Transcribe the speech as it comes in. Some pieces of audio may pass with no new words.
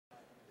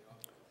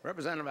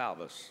Representative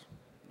Albis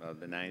of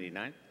the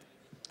 99th.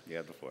 You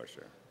have the floor,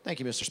 sir. Thank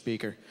you, Mr.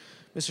 Speaker.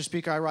 Mr.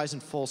 Speaker, I rise in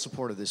full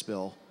support of this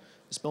bill.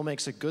 This bill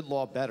makes a good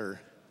law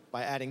better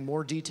by adding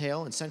more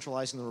detail and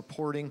centralizing the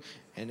reporting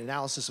and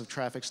analysis of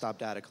traffic stop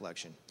data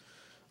collection.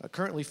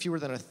 Currently, fewer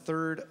than a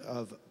third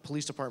of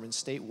police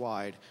departments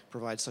statewide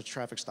provide such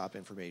traffic stop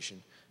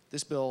information.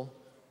 This bill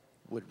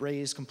would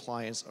raise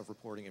compliance of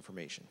reporting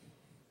information.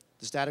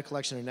 This data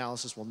collection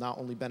analysis will not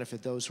only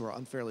benefit those who are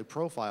unfairly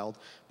profiled,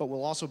 but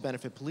will also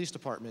benefit police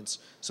departments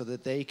so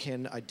that they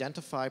can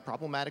identify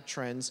problematic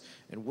trends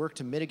and work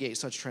to mitigate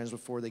such trends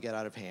before they get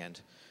out of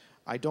hand.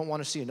 I don't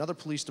want to see another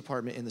police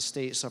department in the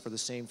state suffer the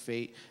same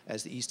fate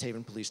as the East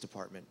Haven Police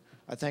Department.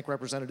 I thank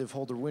Representative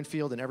Holder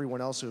Winfield and everyone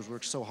else who has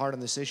worked so hard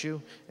on this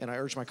issue, and I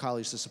urge my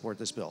colleagues to support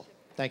this bill.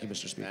 Thank you,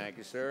 Mr. Speaker. Thank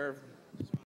you, sir.